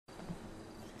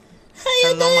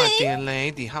Hello, my doing? dear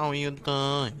lady. How are you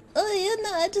doing?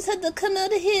 Oh, I just had to come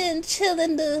out of here and chill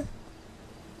in the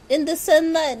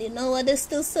sunlight. While there's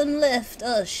still sun left.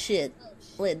 Oh shit!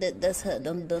 Wait, that's her.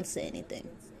 Don't say anything.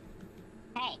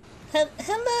 Hey.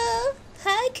 Hello.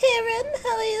 Hi, Karen.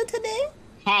 How are you today?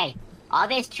 Hey, all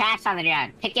this trash on the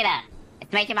ground. Pick it up.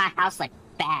 It's making my house look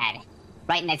bad.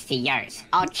 Right next to yours.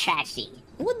 All trashy.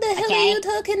 What the hell are you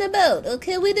talking about?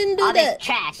 Okay, we didn't do all that. This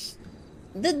trash.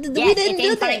 We didn't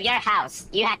do in front that. of your house.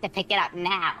 You have to pick it up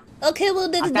now. Okay,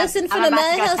 well, that's in front of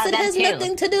my house. It has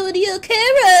nothing to do with you,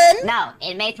 Karen. No,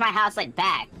 it makes my house look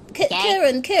bad. Okay?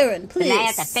 Karen, please. So now you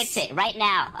have to fix it right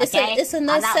now. Okay? It's a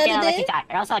nice Saturday.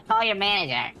 Or else I'll call your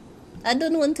manager. I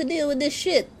don't want to deal with this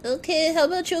shit. Okay, how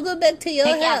about you go back to your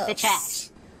house? Pick up the trash.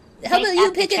 How about you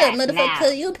pick it up,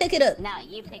 motherfucker? You pick it up. No,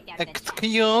 you pick up the trash.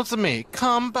 Excuse me.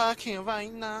 Come back here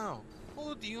right now.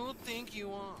 Who do you think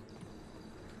you are?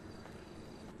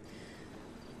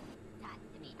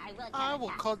 I will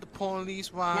call the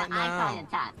police right now.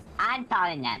 I'm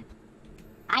calling them.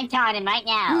 I'm calling them right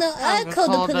now. No, I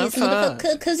call the police,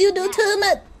 motherfucker, because you do too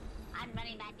much. I'm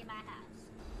running back in my house.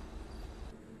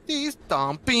 This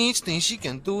dumb bitch thinks she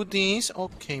can do this.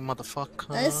 Okay,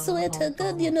 motherfucker. I swear to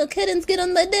God, Karens get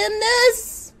on my damn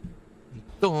nerves.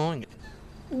 Doing it.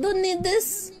 Don't need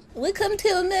this. We come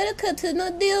to America to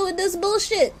not deal with this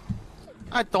bullshit.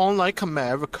 I don't like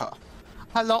America.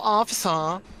 Hello,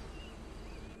 officer.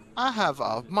 I have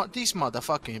this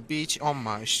motherfucking bitch on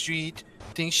my street.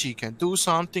 Think she can do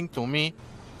something to me.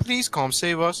 Please come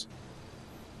save us.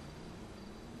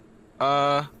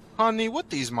 Honey,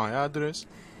 what is my address?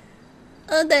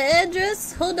 The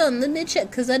address? Hold on, let me check,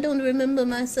 because I don't remember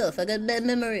myself. I got bad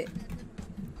memory.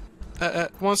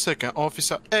 1 second,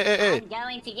 officer. Hey. I'm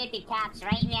going to get the cops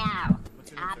right now.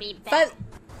 I'll be back.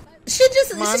 She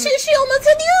almost hit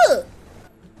you!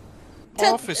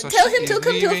 Officer, tell him to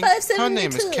come to 572. Her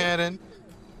name is Karen.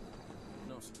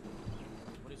 No, sir.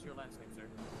 What is your last name, sir?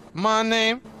 My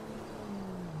name?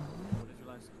 What is your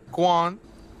last name?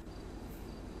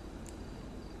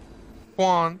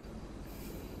 Kwan.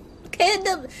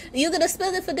 KW. You gotta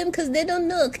spell it for them because they don't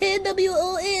know.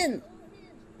 KWON.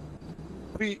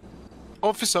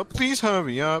 Officer, please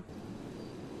hurry up.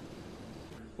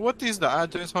 What is the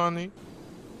address, honey?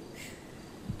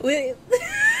 Wait.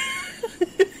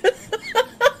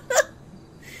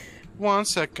 1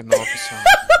 second, officer.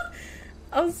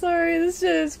 I'm sorry, this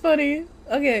shit is funny.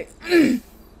 Okay.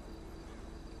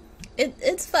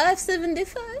 It's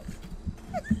 575.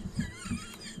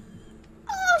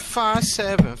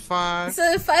 575.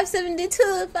 So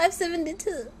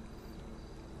 572.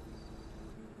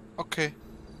 Okay.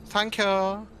 Thank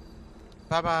you.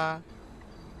 Bye-bye.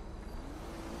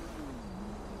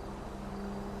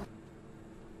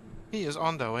 He is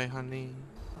on the way, honey.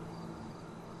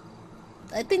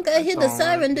 I think I hear the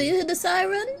siren. Do you hear the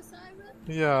siren?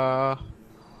 Yeah.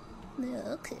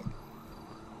 Yeah, okay.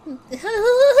 Who the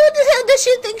hell does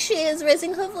she think she is,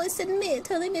 raising her voice at me,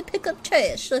 telling me pick up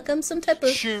trash like I'm some type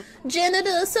of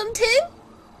janitor or something?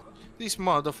 This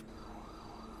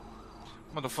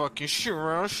motherfucking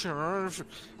sure.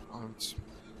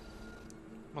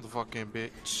 Motherfucking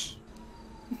bitch.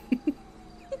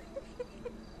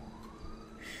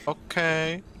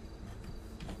 Okay.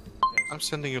 I'm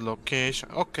sending you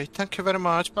location. Okay, thank you very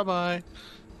much. Bye-bye.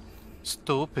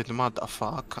 Stupid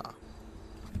motherfucker.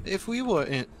 If we were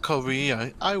in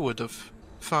Korea, I would have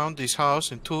found this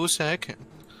house in 2 seconds.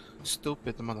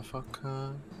 Stupid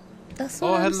motherfucker. That's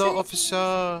what I'm hello, saying.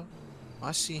 officer.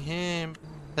 I see him.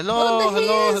 Hello, Oh,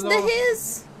 hello. The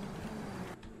his.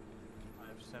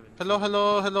 Hello.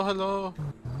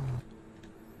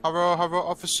 Hello,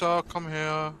 officer. Come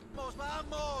here.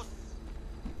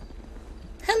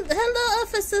 Hello,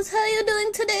 officers. How are you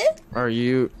doing today? Are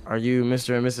you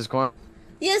Mr. and Mrs. Kwan?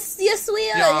 Yes, we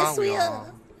are. Yeah, yes, we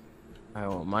are.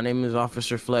 Well, my name is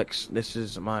Officer Flex. This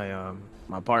is my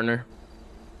my partner,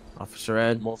 Officer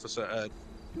Ed. Officer Ed.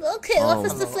 Okay,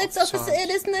 Officer Flex, Officer Ed,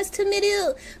 it's nice to meet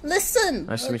you. Listen.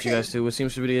 Nice to meet you guys too. What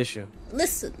seems to be the issue?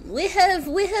 Listen, we have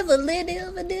a lady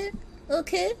over there,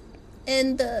 okay?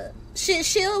 And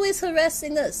she always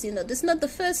harassing us, This is not the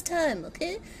first time,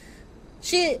 okay?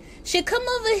 She come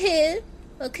over here,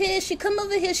 okay? She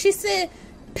said,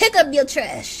 pick up your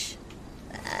trash.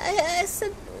 I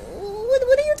said,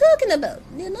 what are you talking about,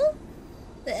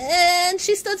 And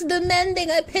she starts demanding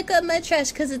I pick up my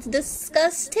trash because it's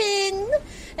disgusting.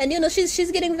 And,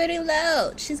 she's getting very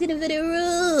loud. She's getting very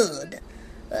rude.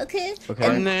 Okay?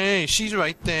 Her name, she's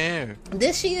right there.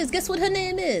 There she is. Guess what her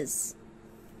name is?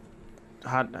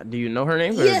 How do you know her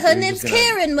name? Yeah, her name's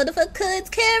Karen, motherfucker. It's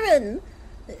Karen.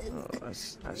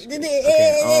 That's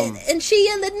Okay. And she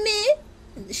yelled at me.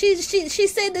 she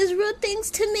said these rude things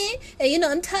to me, and you know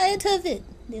I'm tired of it.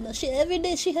 You know, every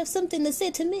day she has something to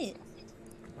say to me.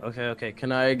 Okay.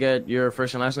 Can I get your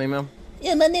first and last name, ma'am?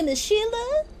 Yeah, my name is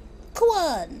Sheila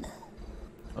Kwan.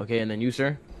 Okay, and then you,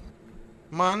 sir?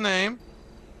 My name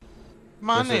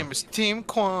is Tim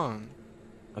Kwan.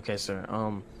 Okay, sir.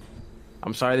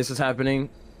 I'm sorry this is happening,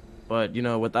 but you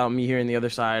know, without me hearing the other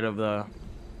side of the,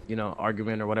 you know,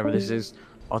 argument or whatever this is,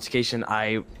 altercation,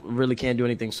 I really can't do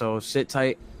anything. So sit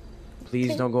tight.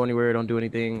 Please don't go anywhere. Don't do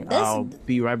anything. I'll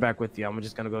be right back with you. I'm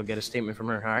just gonna go get a statement from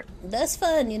her. All right? That's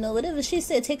fine. You know, whatever she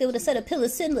said, take it with a side of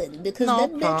penicillin because No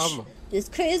that problem. bitch is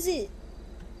crazy.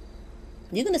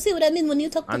 You're gonna see what I mean when you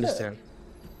talk to I her. understand.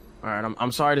 All right.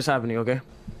 I'm sorry this is happening. Okay.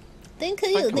 Thank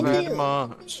you. Thank you very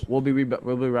much. We'll be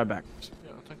right back.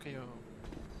 Yeah, thank you.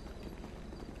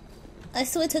 I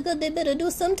swear to God, they better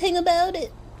do something about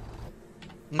it.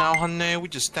 Now, honey, we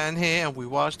just stand here and we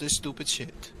watch this stupid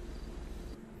shit.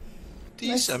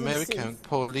 These American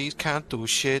police can't do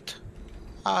shit.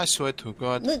 I swear to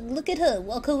God. Look at her.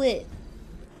 Walk away.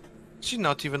 She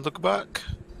not even look back.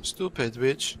 Stupid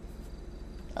bitch.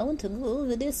 I want to go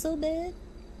over there so bad.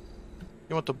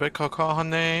 You want to break her car,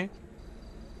 honey?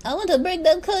 I want to break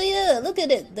that car, yeah. Look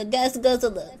at it. The gas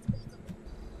guzzler.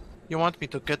 You want me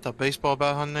to get a baseball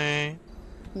bat, honey?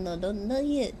 No, not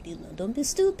yet. You know, don't be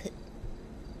stupid.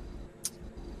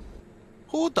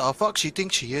 Who the fuck she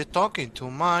thinks she is talking to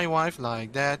my wife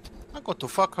like that? I'm going to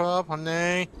fuck her up,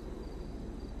 honey.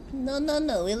 No.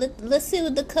 Let's see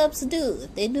what the cops do.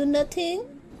 If they do nothing,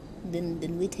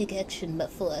 then we take action but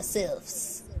for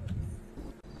ourselves.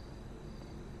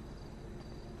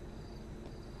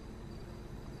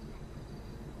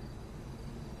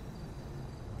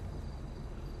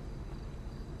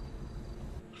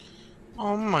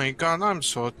 Oh my God, I'm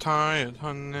so tired,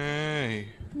 honey.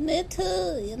 Me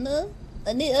too, you know.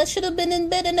 I should have been in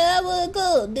bed an hour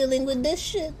ago dealing with this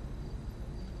shit.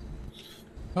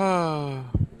 Ah.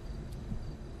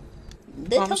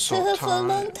 They I'm talked so to her for a tired.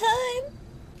 long time.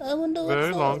 I wonder what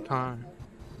Very for. long time.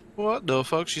 What the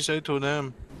fuck she say to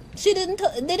them? They didn't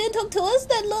talk to us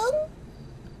that long.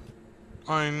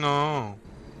 I know.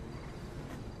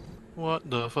 What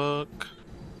the fuck?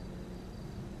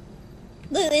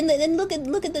 Look and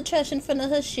look at the trash in front of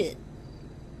her shit.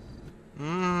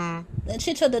 And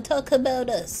she tried to talk about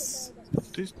us.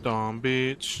 This dumb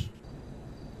bitch.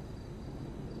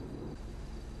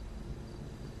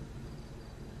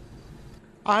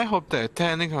 I hope they're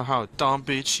telling her how dumb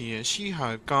bitch she is. She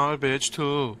had garbage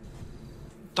too.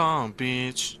 Dumb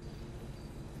bitch.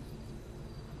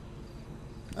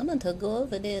 I'm going to go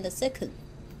over there in a second.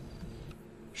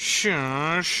 Sure.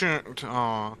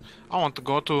 I want to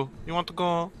go too. You want to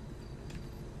go?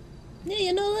 Yeah,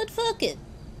 you know what? Fuck it.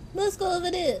 Let's go over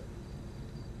there.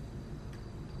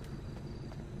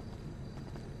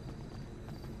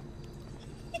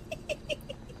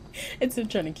 It's him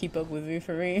trying to keep up with me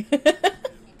for me.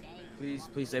 Please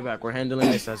stay back. We're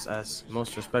handling this as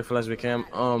most respectful as we can.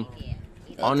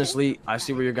 Honestly, I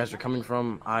see where you guys are coming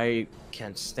from. I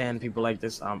can't stand people like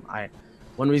this.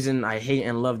 One reason I hate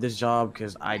and love this job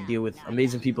because I deal with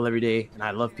amazing people every day and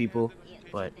I love people.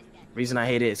 But reason I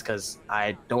hate it is because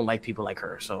I don't like people like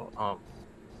her. So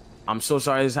I'm so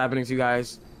sorry this is happening to you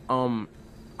guys.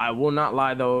 I will not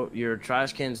lie though, your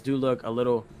trash cans do look a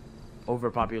little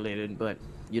overpopulated, but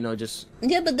you know, just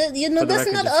yeah, but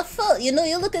that's not our fault. You know,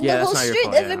 you look at the whole street,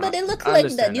 fault, everybody look like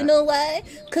that. You know why?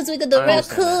 Because we got the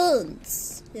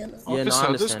raccoons. You know. Yeah, no, I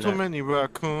understand there's too many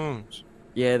raccoons.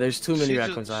 Yeah, there's too many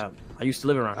raccoons. I used to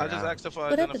live around here. I just asked her for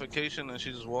identification and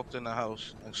she just walked in the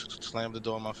house and slammed the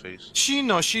door in my face. She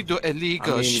knows she do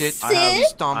illegal shit. See?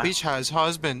 This dumb bitch has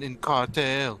husband in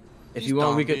cartel. If you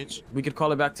want, we could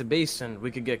call it back to base and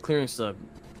we could get clearance to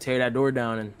tear that door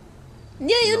down and.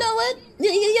 Yeah, you know what?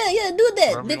 Yeah, do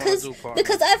that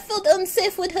because I felt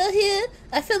unsafe with her here.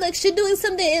 I feel like she's doing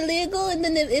something illegal, and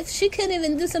then if she can't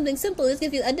even do something simple, is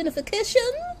give you identification,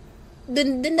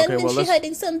 then that means she's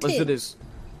hiding something. Let's do this.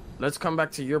 Let's come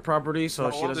back to your property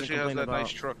so she doesn't complain has that about. nice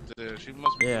truck there. She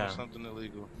must be doing something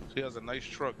illegal. She has a nice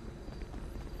truck.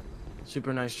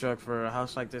 Super nice truck for a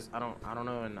house like this. I don't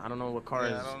know, and I don't know what car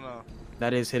is. I don't know.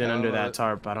 That is hidden under that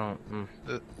tarp. I don't.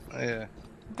 Yeah.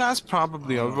 That's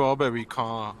probably a robbery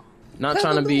car. Not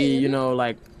trying to be, you know,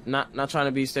 like not trying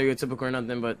to be stereotypical or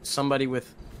nothing, but somebody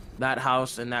with that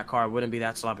house and that car wouldn't be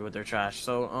that sloppy with their trash.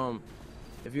 So,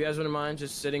 if you guys wouldn't mind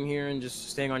just sitting here and just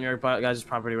staying on your guys'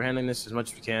 property, we're handling this as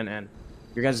much as we can, and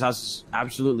your guys' house is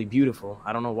absolutely beautiful.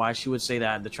 I don't know why she would say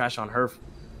that the trash on her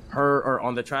or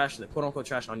on the trash, the quote unquote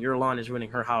trash on your lawn is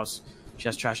ruining her house. She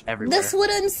has trash everywhere. That's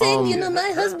what I'm saying. You know, my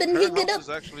Her husband, he get house up is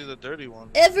actually the dirty one.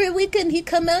 every weekend. He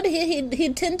come out here. He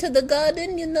tend to the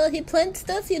garden. You know, he plant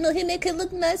stuff. You know, he make it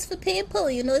look nice for people.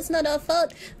 You know, it's not our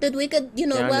fault that we got Yeah,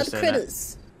 I wild understand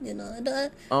critters. You know, and,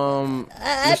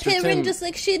 I Mr. pay rent Tim, just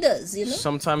like she does. You know.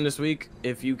 sometime this week,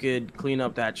 if you could clean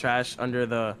up that trash under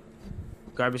the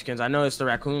garbage cans. I know it's the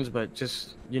raccoons, but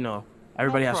just, you know,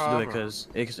 everybody has to do it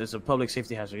because it's a public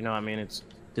safety hazard. You know what I mean? It's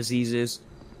diseases.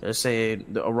 Let's say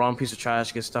a wrong piece of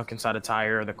trash gets stuck inside a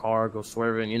tire of the car, goes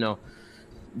swerving, you know.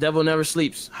 Devil never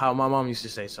sleeps, how my mom used to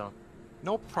say so.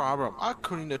 No problem. I'll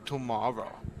clean it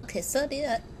tomorrow. Okay, sorry.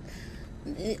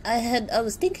 I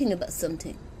was thinking about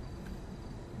something.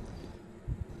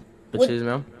 Which is,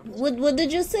 ma'am? What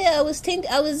did you say? I was,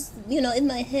 in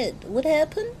my head. What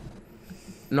happened?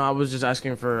 No, I was just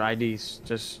asking for IDs,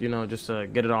 just, you know, just to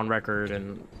get it on record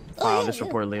and file this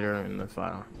report later in the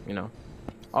file, you know.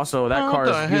 Also, that car is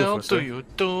beautiful. How the hell do you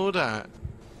do that?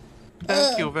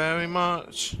 Thank you very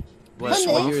much. What This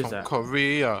year one is from that?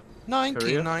 Korea.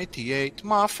 1998.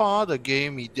 My father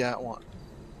gave me that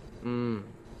one.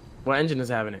 What engine is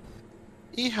having it?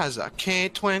 He has a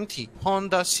K20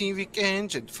 Honda Civic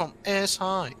engine from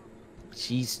SI.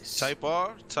 Jesus. Type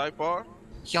R? Type R?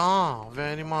 Yeah,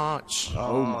 very much.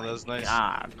 Oh, my that's nice.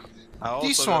 God. I also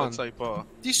This got one. a Type R.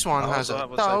 This one I has also have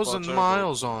a 1,000 Type R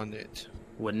miles on it.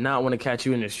 Would not want to catch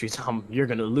you in the streets. You're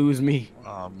gonna lose me.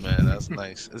 Oh man, that's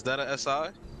nice. Is that a SI?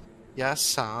 Yes,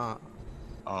 sir.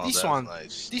 Oh, This that's one-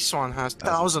 nice. This one has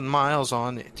 1,000 miles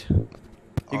on it.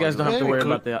 You guys don't have to very worry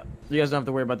good. about the. You guys don't have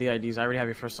to worry about the IDs. I already have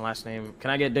your first and last name. Can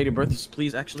I get date of birth,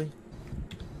 please? Actually.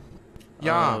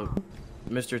 Yeah.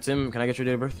 Mr. Tim, can I get your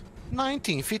date of birth?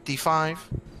 1955.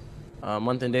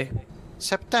 Month and day.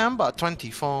 September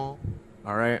 24.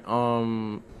 All right.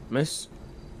 Miss.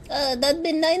 That'd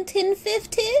be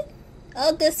 1950,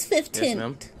 August 15th. Yes,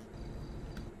 ma'am.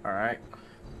 All right.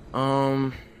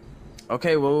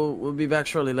 Okay. We'll be back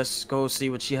shortly. Let's go see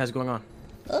what she has going on.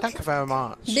 Okay. Thank you very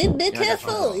much. Be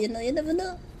careful. You know, you never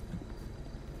know.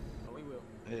 We will.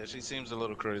 Yeah, she seems a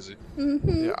little crazy.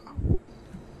 Yeah.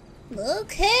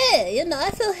 Okay, you know,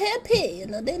 I feel happy. You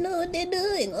know, they know what they're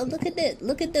doing. Oh, look at that.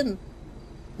 Look at them.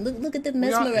 Look at them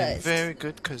We are in mesmerized. very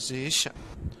good position.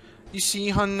 You see,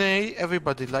 honey,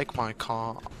 everybody like my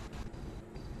car.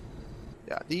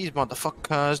 Yeah, these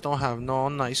motherfuckers don't have no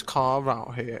nice car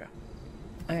around here.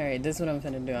 Alright, this is what I'm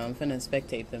finna do. I'm finna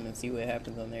spectate them and see what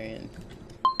happens on their end.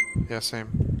 Yeah,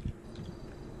 same.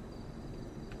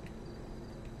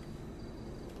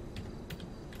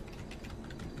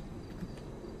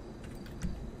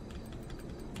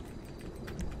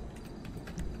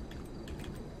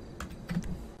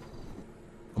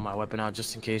 Put my weapon out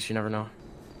just in case. You never know.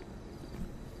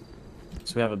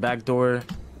 So we have a back door,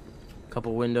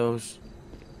 couple windows.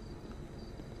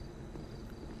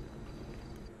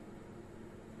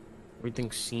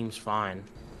 Everything seems fine.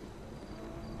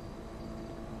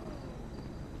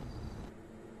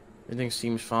 Everything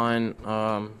seems fine.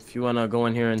 If you wanna go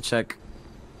in here and check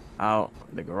out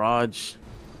the garage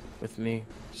with me,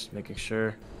 just making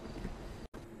sure.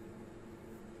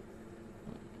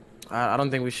 I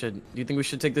don't think we should. Do you think we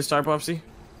should take this tarp off, see?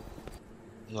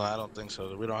 No, I don't think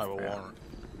so. We don't have a warrant.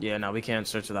 Yeah, no, we can't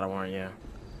search without a warrant, yeah.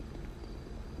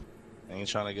 I ain't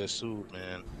trying to get sued,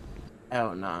 man.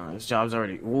 Hell nah, this job's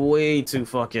already way too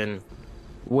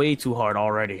hard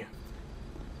already.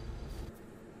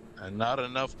 And not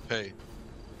enough pay.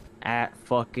 At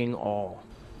fucking all.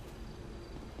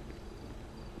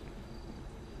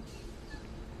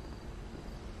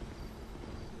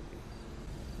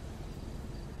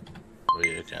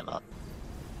 We cannot.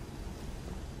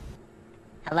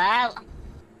 Hello?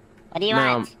 What do you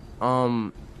Ma'am,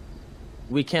 want?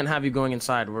 we can't have you going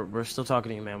inside. We're still talking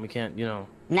to you, man. We can't, you know.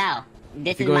 No,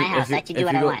 this If is you my go in- house. if you- Let you do if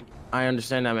what you I go- want. I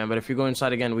understand that, man. But if you go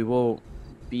inside again, we will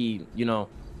be, you know,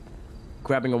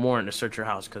 grabbing a warrant to search your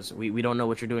house because we don't know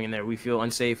what you're doing in there. We feel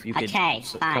unsafe. You could Okay,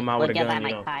 fine. come out We'll with a get by gun, my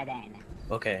you know. car then.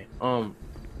 Okay.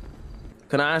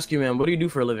 Can I ask you, man? What do you do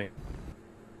for a living?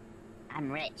 I'm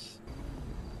rich.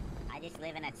 I just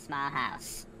live in a small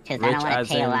house because I Rich don't want as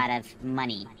to pay a in- lot of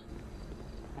money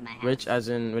for my house. Rich, as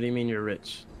in, what do you mean you're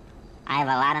rich? I have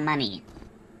a lot of money.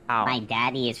 How? My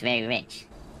daddy is very rich.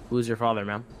 Who's your father,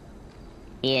 ma'am?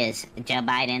 He is Joe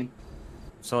Biden.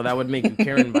 So that would make you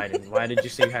Karen Biden. Why did you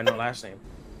say you had no last name?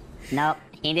 Nope,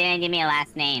 he didn't give me a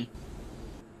last name.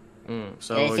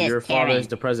 So It's just your father Karen. is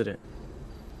the president.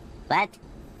 What?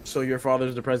 So your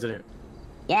father's the president.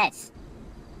 Yes.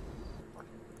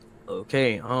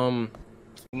 Okay. Give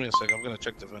me a second. I'm gonna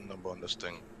check the VIN number on this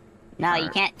thing. No, you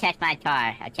Alright. can't touch my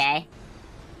car, okay?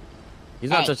 He's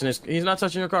not Hey. touching his. He's not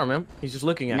touching your car, ma'am. He's just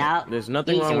looking at No, it. There's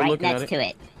nothing he's wrong with right looking at next it. to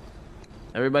it.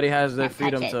 Everybody has their Can't touch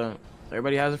freedom it. to.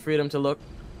 Everybody has the freedom to look.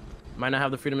 Might not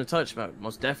have the freedom to touch, but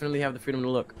most definitely have the freedom to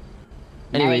look.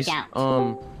 No, you Anyways,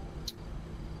 don't.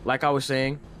 like I was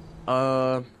saying,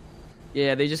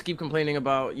 yeah, they just keep complaining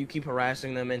about you keep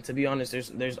harassing them, and to be honest,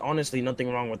 there's honestly nothing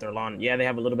wrong with their lawn. Yeah, they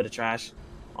have a little bit of trash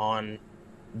on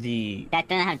the That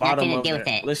doesn't have bottom nothing of to do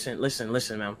their. with it.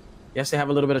 Listen, ma'am. Yes, they have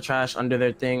a little bit of trash under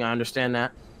their thing. I understand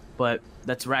that, but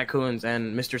that's raccoons,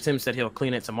 and Mr. Tim said he'll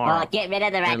clean it tomorrow. Well, get rid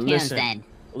of the And raccoons then.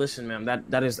 Listen, ma'am,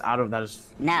 that is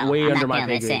No, way I'm under not my gonna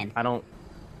pay grade. listen.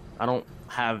 I don't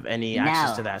have any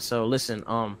access No. to that. So listen,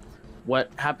 what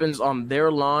happens on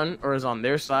their lawn or is on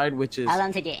their side, which is How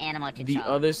long to do animal the control?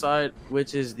 other side,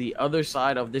 which is the other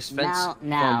side of this fence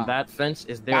No. from that fence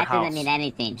is their That house. doesn't mean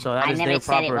anything. So that I is never their said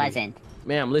property. it wasn't.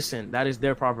 Ma'am, listen, that is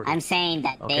their property. I'm saying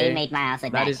that Okay? they made my house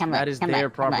like that. That is their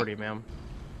property, ma'am.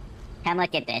 Come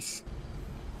look at this.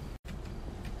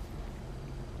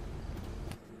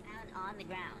 On the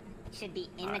ground. It should be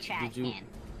in the trash did you- can.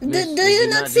 Do Miss, you did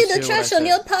not not see just the hear what I trash on said?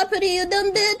 your property, you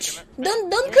dumb bitch? Don't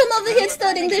come over here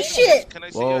starting this shit. Can I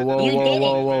see Whoa, your whoa, You whoa, did it.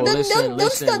 whoa, whoa! Don't- Listen, don't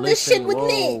listen, start this listen, shit with whoa,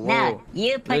 me. whoa. No,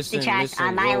 you put Listen, the trash listen,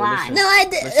 on my whoa, lawn. listen. No, I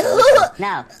did. Listen, listen.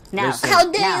 No. Listen.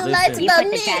 How dare No. you lie Listen. You about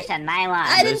put the me? trash on my lawn.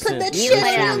 I didn't put Listen. that You shit put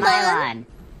it on your on my lawn. lawn.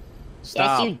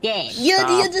 Stop. Yes, you did.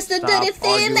 You're just a dirty arguing.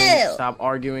 female. Stop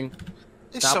arguing.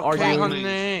 It's Stop okay, arguing.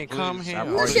 honey. Please. Come Stop here.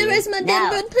 No, she arguing. raised my No, damn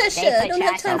blood pressure. they I put don't have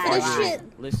trash time on for my this lawn. shit.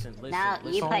 Listen. No,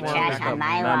 listen. you put Back trash up, on my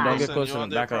ma'am. lawn. Don't get Listen, close you're to on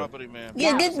me. their Back up. property, ma'am.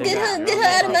 Yeah, No, get you're her not.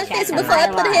 out of my You're face not. before I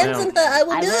put hands on her. I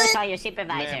will I do will it. call your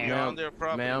supervisor. Ma'am, you're on their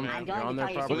property, Ma'am, ma'am. I'm you're going on to their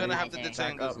call your property. We're gonna have to supervisor.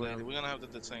 detain Back this up, lady. ma'am. We're gonna have to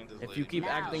detain this lady. If you keep No.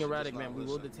 acting erratic, Just man, not we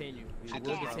will listen. detain you. We She will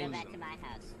Okay, just I'll detain go you. back to my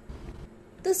house.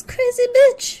 This crazy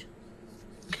bitch.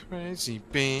 Crazy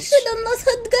bitch. She done lost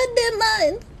her goddamn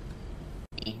mind.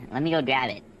 Let me go grab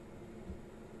it.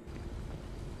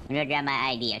 Let me go grab my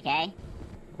ID, okay?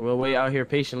 We'll wait out here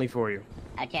patiently for you.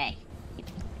 Okay.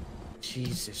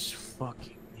 Jesus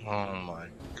fucking. Oh my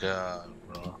god,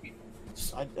 bro.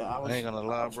 I ain't gonna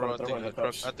lie, bro.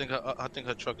 I think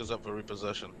her truck is up for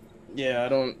repossession. Yeah, I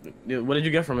don't. What did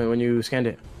you get from it when you scanned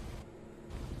it?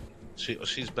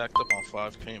 She's backed up on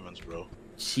 5 payments, bro.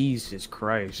 Jesus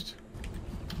Christ.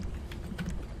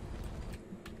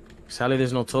 Sadly,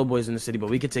 there's no toll boys in the city, but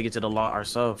we could take it to the lot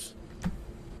ourselves.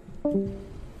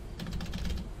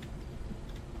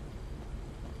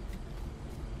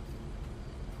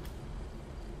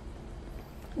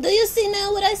 Do you see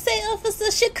now what I say, officer?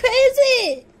 She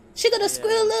crazy. She gonna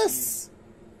screw loose.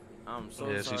 I'm so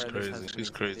Yeah, sorry. she's this crazy. has to She's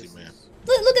be- crazy, this man. is-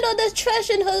 Look at all that trash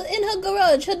in her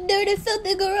garage, her dirty,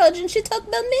 filthy garage, and she talk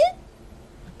about me?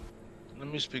 Let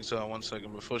me speak to her 1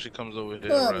 second before she comes over here.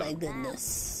 Oh right? my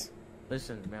goodness.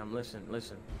 Listen, ma'am, listen.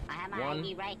 I have my One-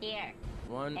 ID right here.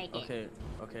 Take it.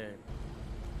 Okay.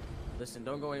 Listen,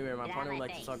 don't go anywhere. My Get out partner of would my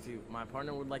like to face. talk to you. My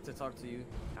partner would like to talk to you.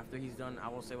 After he's done, I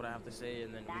will say what I have to say,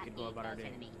 and then we Stop could go being about our closer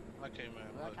day. to me. Okay, man.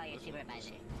 We'll Look, call your listen,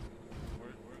 supervisor.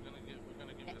 we're gonna give you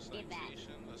a Get back.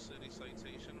 citation, a city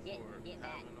citation Get for back.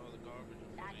 having all the garbage.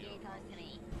 in Stop front of getting your close to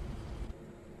house.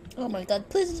 me. Oh my god,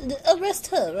 please arrest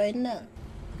her right now.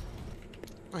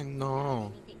 I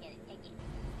know. You need to get it. Take it.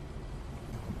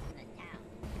 In the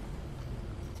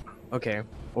town. Okay.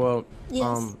 Well,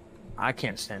 Yes. I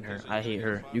can't stand her. I hate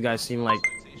her. You guys seem like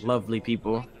lovely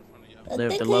people.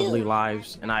 Live Thank the lovely you.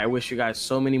 lives, and I wish you guys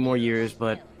so many more years.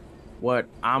 But what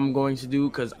I'm going to do,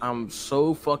 because I'm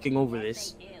so fucking over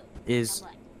this, is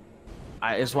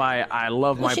it's why I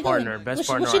love What's my she partner, doing? best What's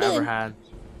partner she I ever doing? had.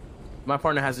 My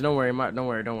partner has it. Don't worry. Don't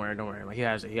worry. Like he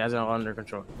has it all under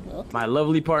control. Okay. My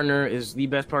lovely partner is the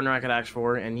best partner I could ask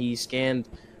for, and he scanned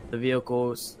the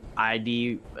vehicle's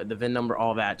ID, the VIN number,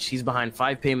 all that. She's behind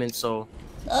 5 payments, so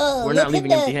Oh, we're look not at leaving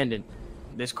that. empty-handed.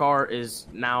 This car is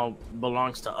now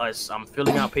belongs to us. I'm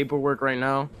filling out paperwork right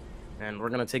now, and we're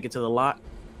gonna take it to the lot.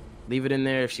 Leave it in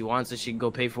there. If she wants it, she can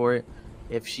go pay for it.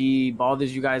 If she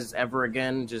bothers you guys ever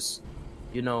again, just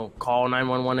call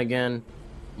 911 again.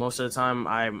 Most of the time,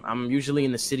 I'm usually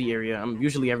in the city area. I'm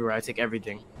usually everywhere. I take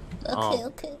everything.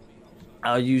 Okay.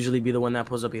 I'll usually be the one that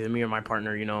pulls up, either me or my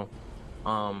partner.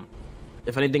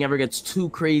 If anything ever gets too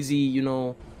crazy,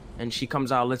 and she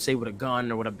comes out, let's say with a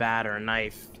gun or with a bat or a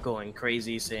knife, going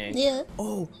crazy, saying, Yeah.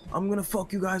 "Oh, I'm gonna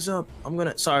fuck you guys up.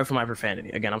 Sorry for my profanity.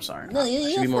 Again, I'm sorry. No, I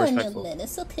should you're be more fine, young respectful. man.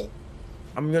 It's okay.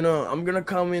 I'm gonna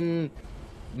come and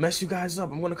mess you guys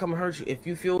up. I'm gonna come and hurt you. If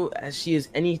you feel as she is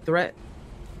any threat,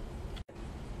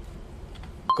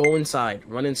 go inside,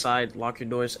 run inside, lock your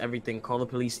doors, everything. Call the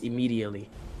police immediately.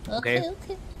 Okay.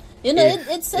 Okay.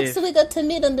 It sucks if- that we got to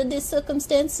meet under these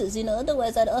circumstances,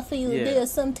 Otherwise, I'd offer you a Yeah. day or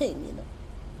something,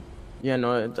 Yeah,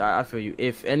 no, I feel you.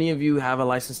 If any of you have a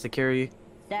license to carry,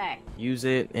 Sir. Use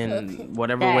it in Okay.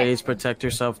 whatever Sir. ways, protect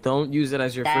yourself. Don't use it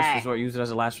as your first Sir. resort. Use it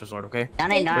as a last resort, okay?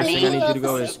 Don't ignore First thing I me. need you to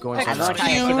go is go inside I the will house. tell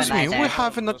your Excuse me, supervisor. we're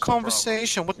having a That's no problem.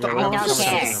 conversation. What the Yeah, we're I having a don't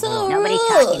conversation. care. So Nobody's rude.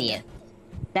 talking to you.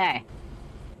 Sir,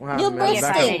 What You're happened, man? you're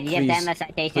Back busted. supposed up, to give them a please.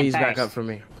 citation Please first. back up for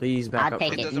me. Please back I'll up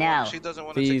take for it. me. No. She doesn't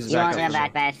want Please to You take won't back get up.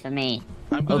 a backlash from me.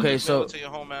 I'm gonna Okay, just mail so- it to your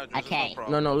home address. There's Okay. No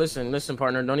problem. No, listen,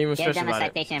 partner. Don't even Give stress them a about it.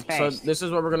 citation So first. this is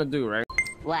what we're gonna do, right?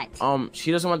 What?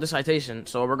 She doesn't want the citation.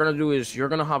 So what we're gonna do is you're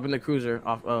gonna hop in the cruiser,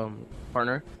 off,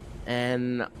 partner,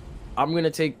 and I'm gonna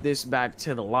take this back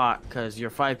to the lot because you're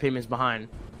 5 payments behind.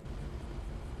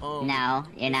 No,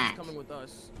 you're She's not. coming with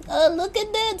us. Oh, look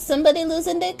at that. Somebody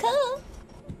losing their car.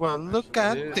 Well, look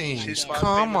at Yeah, things. she's 5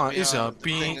 Karma payments is a behind. The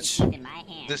thing bitch. It's in my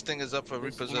hand. This thing is up for You're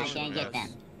not repossession. gonna get man.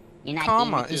 them. You're not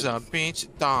Karma getting is the a keys. bitch.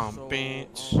 Dumb So,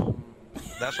 bitch.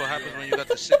 That's what happens when you got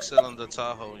the 6-cylinder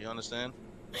Tahoe. You understand?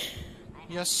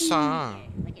 Yes, sir.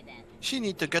 Look at that. She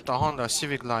need to get a Honda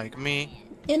Civic like me.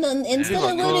 You know, instead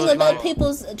look of worrying good, about like-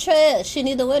 people's trash, she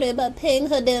need to worry about paying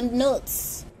her damn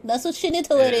notes. That's what she need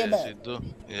to worry Yeah, about. you do.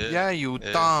 Yeah. Yeah, you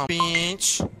Yeah. dumb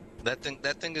bitch. That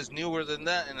thing is newer than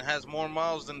that, and it has more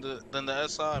miles than the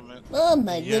SI, man. Oh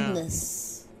my Yeah.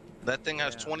 goodness. That thing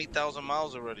has 20,000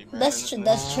 miles already, man. That's And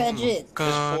that's Oh, tragic.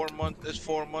 God. It's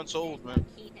 4 months old, man.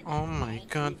 Oh my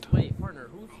god. Wait, partner.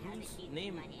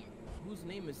 Whose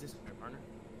name is this, partner?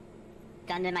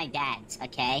 It's under my dad's,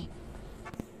 okay?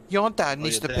 Your dad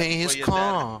needs your to dad- pay his well, your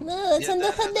car. No, it's Yeah, under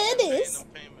that her has to pay daddy's. them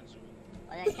payments.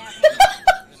 Well, that's not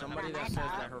Somebody that says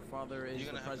that her father is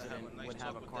You're the gonna have to have president a nice would have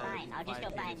a talk with car. that. Fine, I'll just go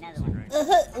with buy 5 another payments, one.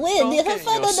 right? Wait, Don't did her get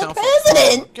father the yourself a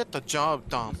president? car. Get the job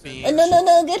done, bitch.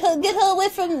 No, get her away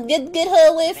from get her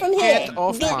away from here. Get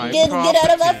off my get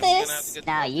out of our property. face.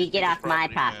 No, you get off my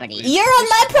property. You're on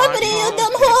my property, you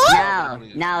dumb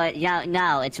whore.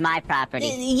 No, it's my property.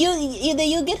 You either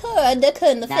you get her or I deck her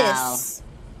in the No. face.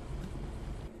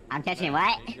 I'm touching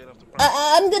what?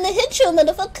 I'm gonna hit you,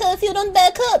 motherfucker, if you don't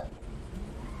back up.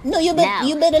 No, you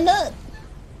No. better not.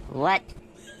 What?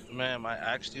 Ma'am, I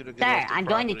asked you to get Sir, off the I'm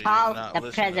going to property. call You're not the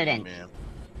listening to me, president. ma'am.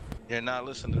 You're not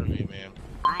listening to me, ma'am.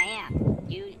 I am.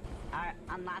 You are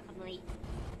unlawfully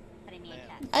putting me in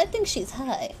custody. I think she's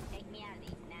high. Take me out of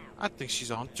these now. I think she's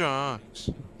on drugs.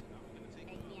 Take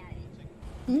me out of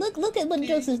these. Look at what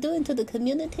drugs is doing to the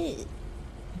community.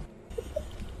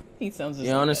 He sounds just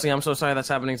Yeah, like honestly, I'm so sorry that's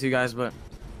happening to you guys, but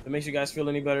if it makes you guys feel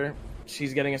any better,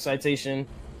 she's getting a citation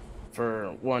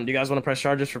for one. Do you guys want to press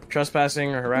charges for trespassing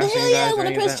or The harassing hell you yeah, I guys? or wanna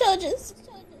any of press that? charges.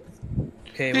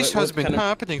 Okay, This what has been kind of-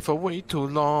 happening for way too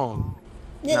long.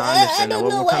 Yeah, No, I I understand that. don't What-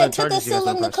 know what why kind it of took us charges you so guys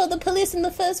long to wanna call the police in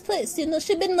the first place. You know,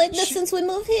 she been like this She- since we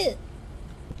moved here.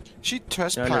 She I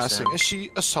trespassing understand. and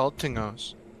she assaulting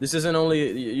us. This isn't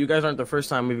only you guys aren't the first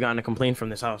time we've gotten a complaint from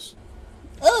this house.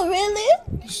 Oh,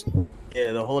 really?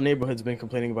 Yeah, the whole neighborhood's been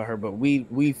complaining about her, but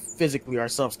we physically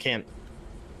ourselves can't,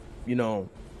 you know,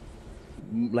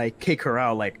 like kick her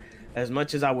out. Like, as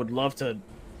much as I would love to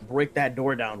break that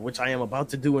door down, which I am about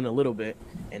to do in a little bit,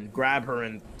 and grab her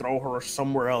and throw her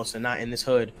somewhere else and not in this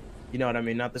hood, you know what I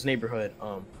mean? Not this neighborhood.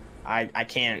 I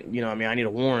can't, you know what I mean? I need a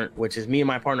warrant, which is me and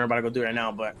my partner are about to go do right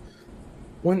now. But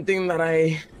one thing that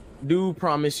I do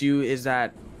promise you is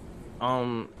that,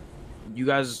 you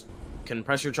guys can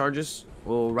press your charges.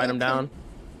 We'll write them down.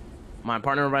 My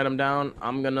partner will write them down.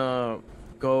 I'm gonna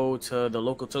go to the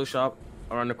local tow shop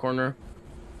around the corner,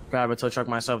 grab a tow truck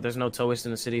myself. There's no towist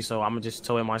in the city, so I'm gonna just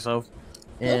tow it myself,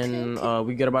 and Okay.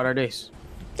 we get about our days.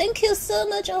 Thank you so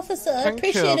much, officer. I Thank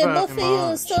appreciate you it. Both of very you.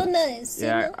 much. So nice. you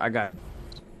Yeah, know? I got.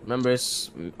 Remember,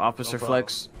 it's Officer No problem.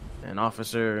 Flex and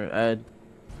Officer Ed.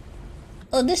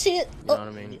 Oh, this shit. You know Oh, what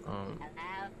I mean? Hello?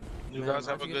 You guys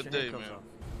have a good day, man.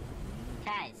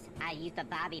 Cuz, I used a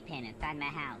bobby pin inside my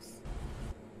house.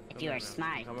 If you were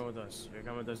smart. Come in with us. You're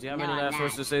coming with us. Do you have No, any I'm last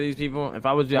words not. to say to these people? If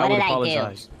I was you, I What would did I do?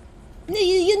 apologize. no,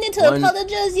 you need to One-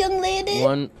 apologize, young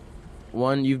lady.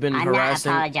 One, you've been I'm not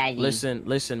harassing. apologizing.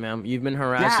 Listen, ma'am. You've been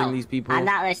harassing No, these people I'm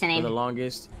not for listening. the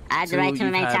longest. I have the right to Two,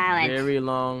 you've remain had silent. Very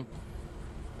long.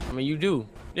 I mean, you do.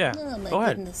 Yeah. Oh, my Go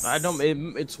ahead. goodness. I don't.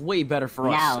 It's way better for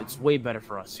us. No. It's way better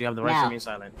for us. You have the right to No. remain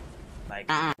silent. Like,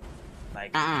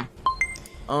 like.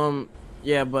 Uh-uh.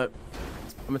 Yeah, but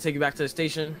I'm gonna take you back to the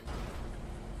station.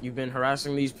 You've been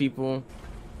harassing these people,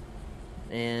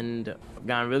 and I've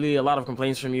gotten really a lot of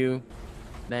complaints from you.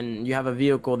 Then you have a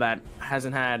vehicle that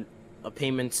hasn't had a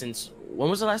payment since when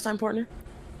was the last time, partner?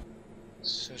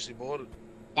 Since she bought it.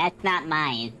 That's not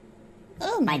mine.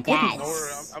 Oh my My dad. Don't worry,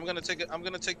 goodness. I'm gonna take it. I'm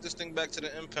gonna take this thing back to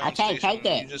the impound Okay, station. take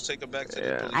it. You just take it back to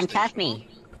Yeah. the police And trust station. me.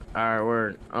 All right,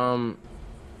 word.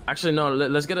 Actually, no.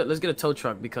 Let's get a tow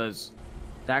truck because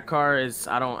That car is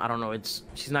I don't know.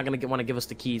 She's not gonna want to give us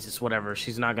the keys. It's whatever.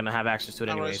 She's not gonna have access to it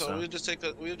anyway. Alright, so So we'll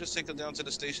just take her down to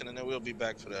the station and then we'll be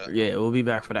back for that. yeah, we'll be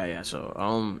back for that. Yeah.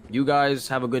 So you guys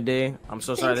have a good day. I'm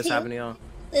so sorry this happened to y'all.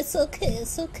 It's okay.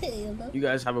 It's okay. You know. You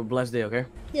guys have a blessed day. Okay.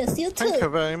 Yes, you too. Thank you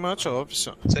very much,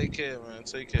 officer. Take care, man.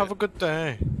 Take care. Have a good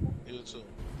day. You too.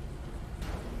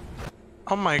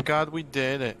 Oh my God, we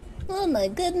did it. Oh my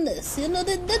goodness. You know,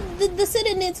 the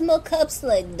city needs more cops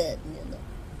like that, you know.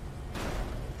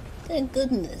 Thank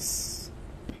goodness.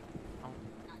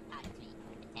 Don't talk to me,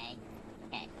 okay?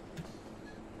 Okay.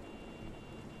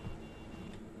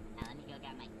 Now let me go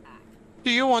grab my car.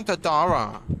 Do you want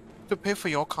 $1 to pay for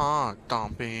your car,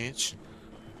 dumb bitch?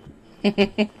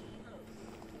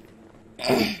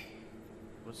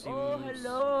 Oh,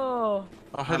 hello.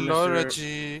 Oh, hello, Mr.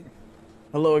 Reggie.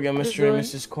 Hello again, What Mr. you and doing?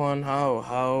 Mrs. Kwan.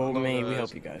 How may we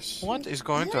help you guys? What is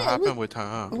going to Yeah, happen with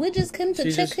her? We just came to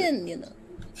She check just- in, you know.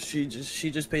 She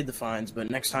just paid the fines, but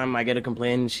next time I get a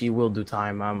complaint, she will do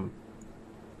time.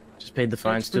 Just paid the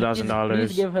fines, Please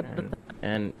 $2,000. give her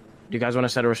And do you guys want to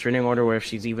set a restraining order where if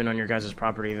she's even on your guys'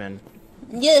 property, then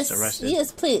Yes, arrested.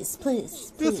 yes, please,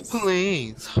 please, Yes,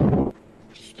 please.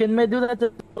 please. Can I do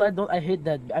that? I hate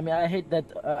that. I mean, I hate that.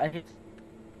 I hate.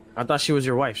 I thought she was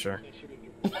your wife, sir.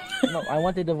 No, I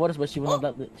wanted divorce, but she would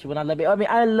not. She would not let me. I mean,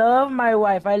 I love my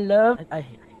wife. I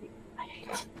hate.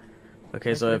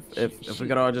 Okay, so if we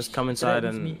could all just come inside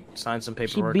Threatens and me. sign some She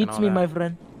paperwork and beats all me, that. my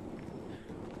friend.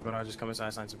 We could all just come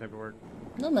inside, sign some paperwork.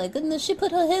 Oh my goodness, she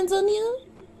put her hands on you?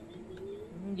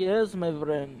 Yes, my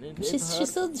friend. It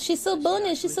She's so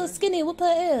bony, she's so skinny, whoop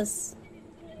her ass.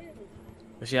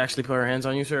 Did she actually put her hands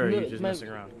on you, sir, or are you Look, just my- messing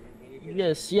around?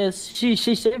 Yes. She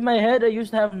shaved my head. I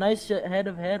used to have nice head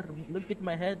of hair. Look at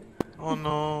my head. Oh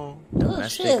no. Oh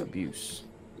Domestic shit. abuse,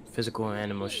 physical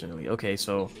and emotionally. Okay,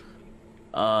 so,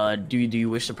 do you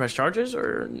wish to press charges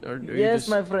or do you Yes, just...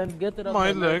 my friend. Get it up.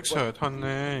 My my legs leg. hurt,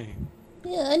 honey.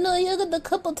 Yeah, I know you got the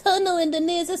couple tunnel in the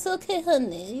knees. It's okay,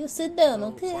 honey. You sit down,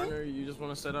 okay? Partner, you just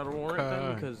want to set out a warrant then?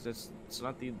 Okay. Because it's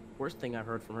not the worst thing I've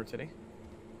heard from her today.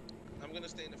 I'm gonna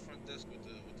stay in the front desk with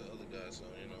the other guys, so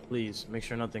you know. Please make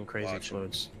sure nothing crazy Watch it.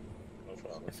 explodes. No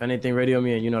problem. If anything, radio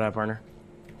me, and you know that, partner.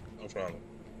 No problem.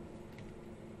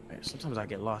 Right, sometimes I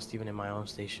get lost even in my own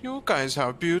station. You guys have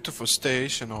a beautiful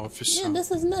station, officer. Yeah,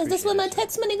 this is nice. This where my Appreciate it,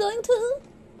 text money going to?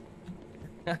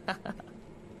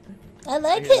 I I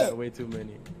like hear that it. way too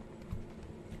many.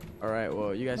 All right,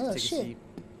 well, you guys can Oh, take shit. a seat.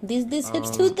 These hips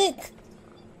too thick.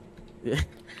 Yeah.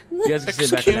 You guys can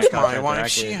sit back in that Excuse couch my right there, wife,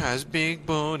 actually. she has big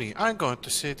booty. I'm going to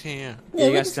sit here. Yeah,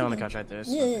 you we guys just- sit on the couch right there.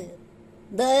 So Yeah.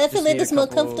 But I feel Just like need a it's more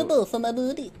couple- comfortable for my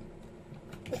booty.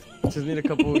 Just need a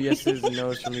couple yeses and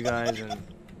nos from you guys and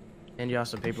hand y'all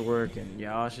some paperwork and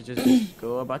y'all should just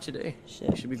go about your day.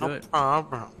 You should be No good.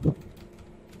 problem.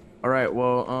 All right,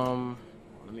 well,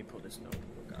 let me pull this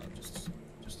notebook out just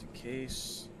in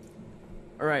case.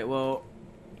 All right, well,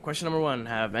 question number 1: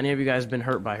 have any of you guys been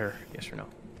hurt by her? Yes or no?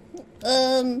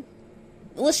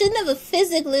 Well, she never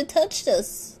physically touched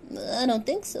us. I don't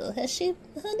think so. Has she,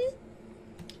 honey?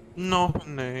 No,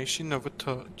 honey, she never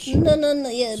touched. No,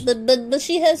 yeah, but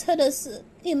she has hurt us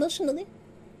emotionally.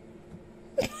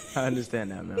 I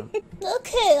understand that, ma'am.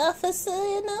 Okay, officer,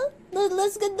 you know,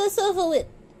 let's get this over with.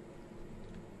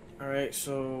 All right,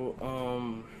 so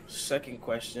second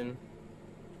question.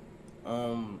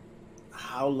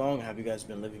 How long have you guys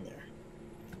been living there?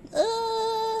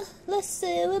 Let's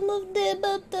see, we moved there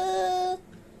about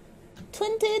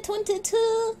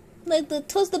 2022, like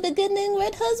towards the beginning,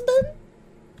 right, husband?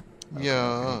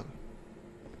 Yeah.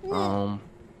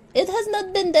 It has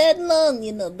not been that long,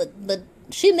 you know, but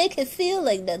she make it feel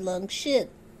like that long. Shit.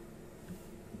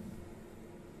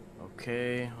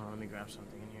 Okay, let me grab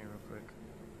something in here real quick.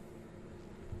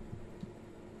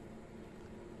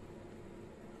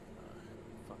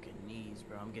 Fucking knees,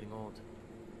 bro. I'm getting old.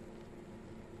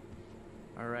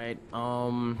 All right.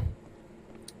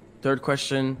 Third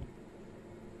question.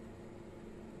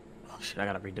 Oh shit! I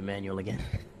gotta read the manual again.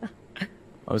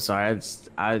 I'm sorry.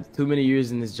 I too many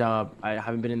years in this job. I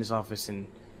haven't been in this office in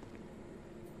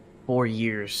 4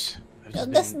 years. I've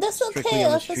just That's been that's strictly okay, on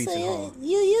the officer. streets at home.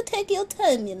 You take your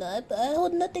time, you know. I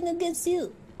hold nothing against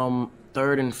you.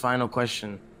 Third and final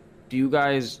question. Do you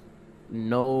guys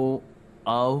know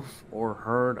of or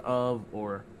heard of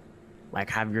or like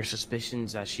have your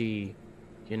suspicions that she,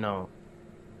 you know,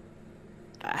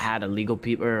 had illegal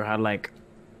people or had like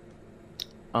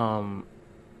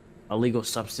illegal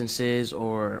substances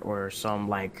or some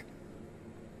like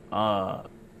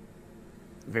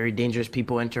very dangerous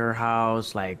people enter her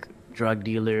house, like drug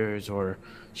dealers or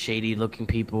shady looking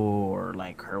people, or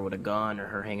like her with a gun or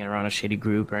her hanging around a shady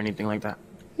group or anything like that?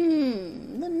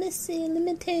 Let me see. Let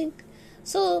me think.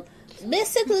 So,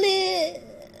 basically,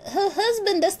 her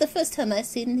husband, that's the first time I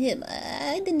seen him.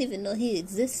 I didn't even know he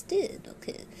existed,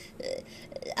 okay?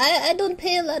 I don't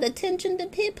pay a lot of attention to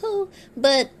people,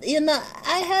 but,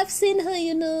 I have seen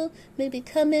her, maybe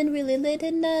come in really late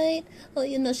at night, or,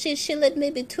 she let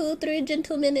maybe 2 or 3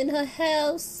 gentlemen in her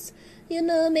house,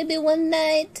 maybe one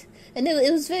night, and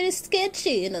it was very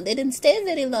sketchy, they didn't stay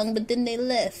very long, but then they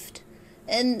left.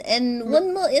 And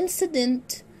one more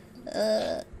incident,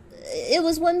 it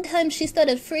was one time she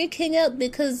started freaking out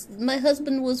because my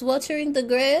husband was watering the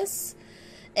grass,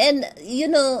 and,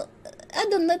 I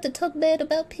don't like to talk bad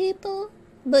about people,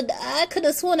 but I could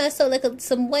have sworn I saw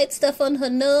some white stuff on her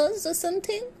nose or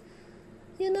something,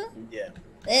 Yeah.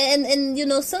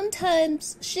 And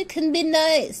sometimes she can be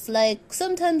nice. Like,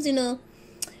 sometimes,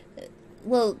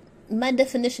 well, my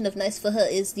definition of nice for her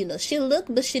is, she look,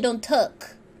 but she don't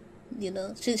talk.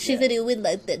 She very weird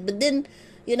like that. But then,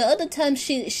 other times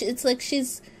she it's like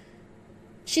she's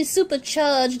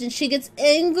supercharged and she gets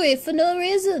angry for no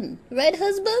reason. Right,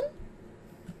 husband?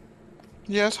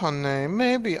 Yes, honey.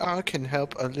 Maybe I can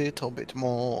help a little bit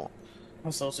more.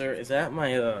 Also, sir, is that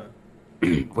my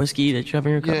whiskey that you have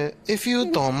in your cup? Yeah, if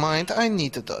you don't mind, I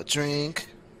needed a drink.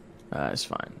 It's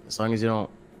fine. As long as you don't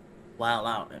wow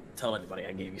out and tell anybody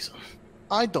I gave you some.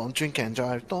 I don't drink and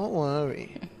drive, don't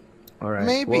worry. Alright.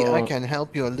 Maybe I can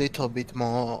help you a little bit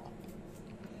more.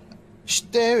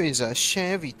 There is a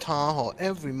Chevy Tahoe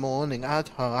every morning at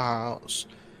her house.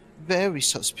 Very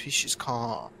suspicious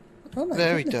car. Oh my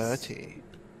Very goodness. dirty.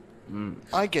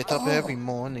 I get up every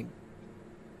morning.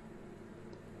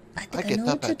 I get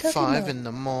up at 5 in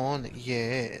the morning,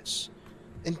 yes.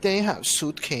 And they have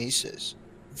suitcases.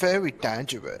 Very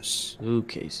dangerous.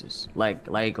 Suitcases? Like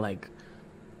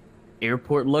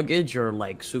airport luggage or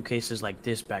like suitcases like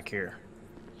this back here?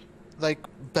 Like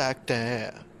back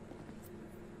there.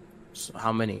 So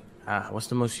how many? What's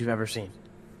the most you've ever seen?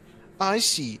 I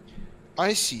see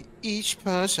each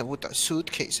person with a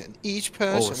suitcase and each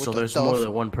person with so a there's duffel. more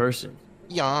than one person.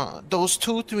 Yeah, those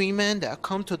 2-3 men that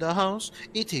come to the house,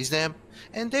 it is them.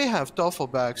 And they have duffel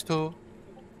bags too.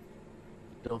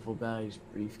 Duffel bags,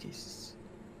 briefcases.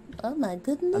 Oh my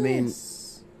goodness. I mean,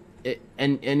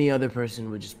 and any other person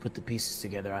would just put the pieces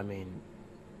together. I mean,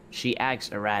 she acts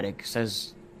erratic,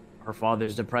 says her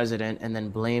father's the president, and then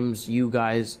blames you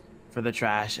guys for the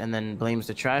trash, and then blames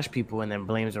the trash people, and then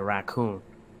blames a raccoon.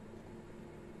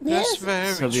 That's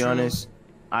very true. To be honest,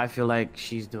 I feel like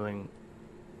she's doing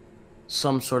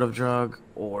some sort of drug,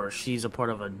 or she's a part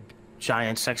of a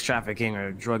giant sex trafficking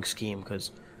or drug scheme,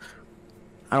 because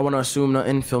I don't want to assume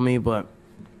nothing, feel me, but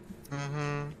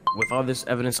with all this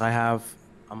evidence I have,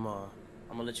 I'm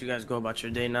gonna let you guys go about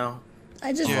your day now.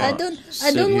 I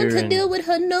don't want to deal with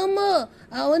her no more.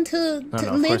 I want to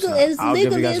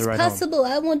legally as possible.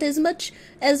 I want as much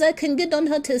as I can get on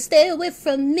her to stay away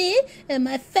from me and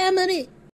my family.